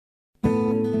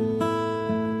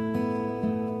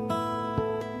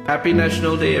Happy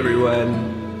National Day, everyone.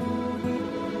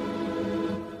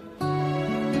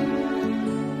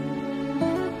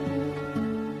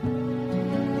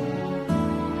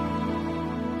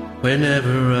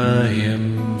 Whenever I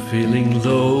am feeling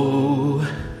low,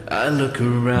 I look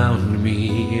around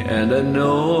me and I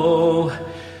know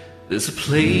there's a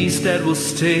place that will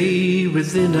stay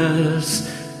within us.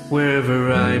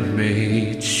 Wherever I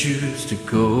may choose to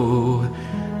go,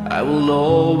 I will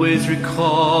always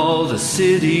recall the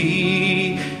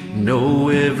city, know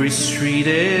every street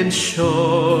and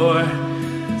shore,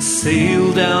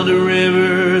 sail down the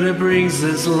river that brings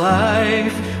us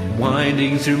life,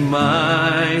 winding through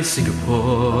my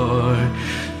Singapore.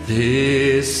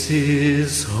 This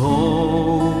is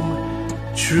home,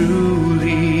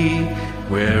 truly,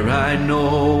 where I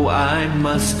know I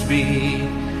must be,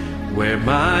 where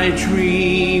my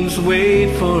dreams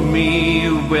wait for me,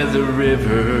 where the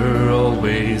river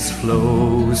always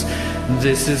flows.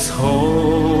 This is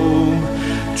home,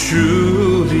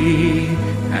 truly,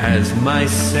 as my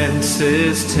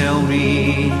senses tell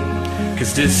me,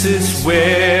 'cause this is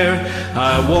where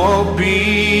I won't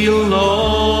be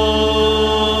alone.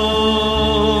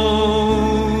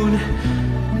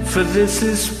 For this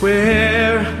is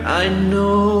where I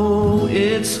know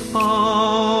it's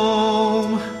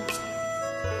home.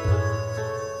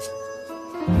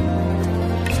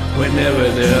 Whenever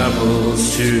there are battles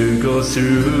to go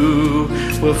through,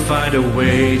 we'll find a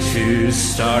way to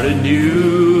start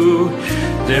anew.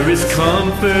 There is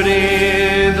comfort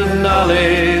in the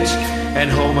knowledge and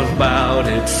home about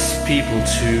its people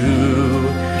too.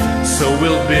 So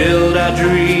we'll build our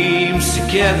dreams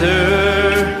together,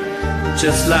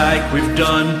 just like we've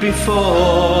done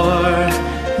before.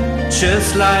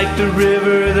 Just like the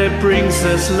river that brings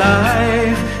us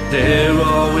life, there'll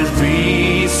always be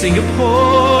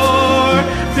Singapore.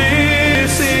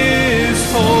 This is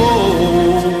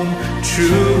home,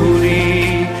 truly,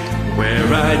 where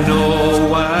I know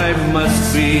I must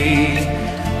be,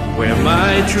 where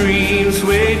my dreams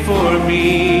wait for me,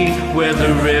 where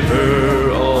the river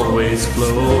always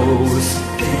flows.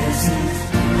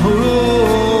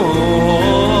 Home,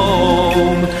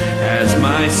 as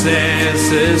my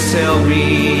senses tell me,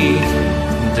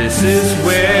 this is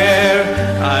where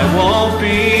I won't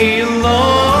be alone.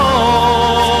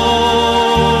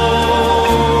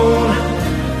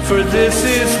 For this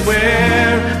is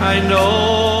where I know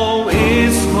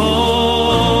is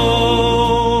home.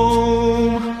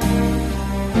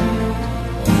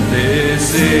 This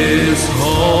is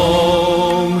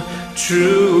home,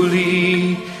 truly,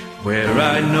 where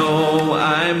I know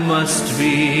I must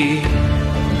be,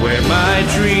 where my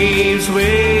dreams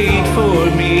wait for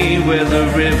me, where the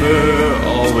river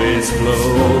always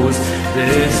flows.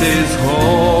 This is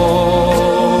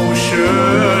home,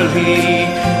 surely,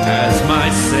 as my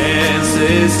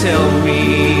senses tell me,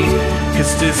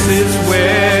 'cause this is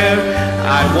where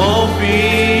I won't be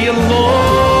alone.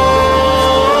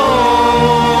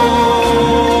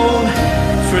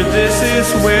 For this is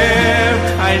where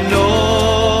I know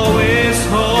is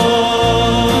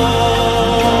home.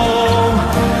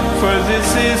 For this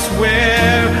is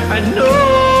where I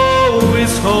know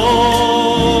is home.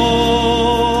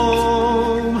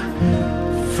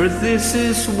 For this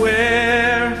is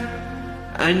where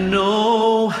I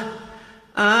know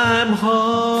I'm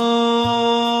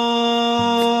home.